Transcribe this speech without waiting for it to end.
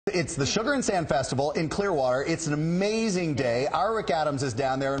It's the Sugar and Sand Festival in Clearwater. It's an amazing day. Our Rick Adams is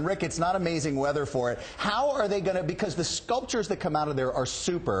down there, and Rick, it's not amazing weather for it. How are they going to, because the sculptures that come out of there are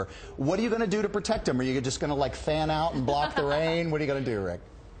super, what are you going to do to protect them? Are you just going to like fan out and block the rain? What are you going to do, Rick?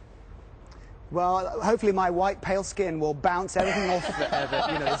 Well, hopefully my white pale skin will bounce everything off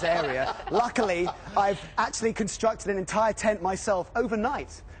this area. Luckily, I've actually constructed an entire tent myself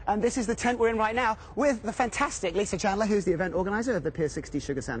overnight. And this is the tent we're in right now with the fantastic Lisa Chandler, who's the event organizer of the Pier 60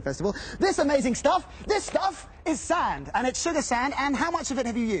 Sugarsand Festival. This amazing stuff, this stuff is sand, and it's sugar sand. And how much of it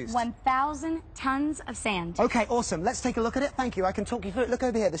have you used? 1,000 tons of sand. Okay, awesome. Let's take a look at it. Thank you. I can talk you through it. Look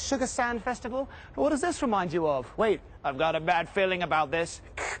over here, the Sugarsand Festival. What does this remind you of? Wait, I've got a bad feeling about this.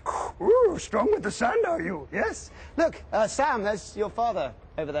 Ooh, strong with the sand, are you? Yes. Look, Sam, there's your father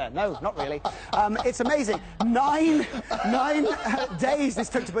over there. No, not really. It's amazing. Nine days this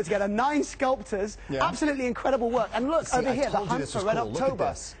took to put together. 9 sculptors. Yeah. Absolutely incredible work. And look, over here, the hunt for Red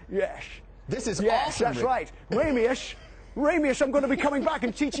October. Yes. This is yes, awesome. That's right. Ramius, I'm going to be coming back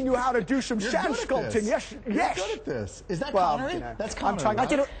and teaching you how to do some sand sculpting. Yes, yes. You're good at this. Is that Connery? That's Connery. I'm trying.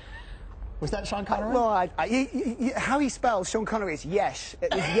 Right? I did. Was that Sean Connery? Well, how he spells Sean Connery is yes.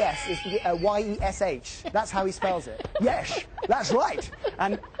 It is yes. It's Y-E-S-H. That's how he spells it. Yes, that's right.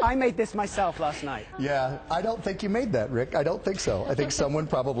 And I made this myself last night. Yeah, I don't think you made that, Rick. I don't think so. I think someone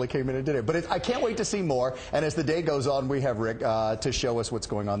probably came in and did it. But I can't wait to see more. And as the day goes on, we have Rick to show us what's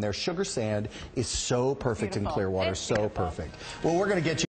going on there. Sugar sand is so perfect in Clearwater, so perfect. Well, we're going to get you.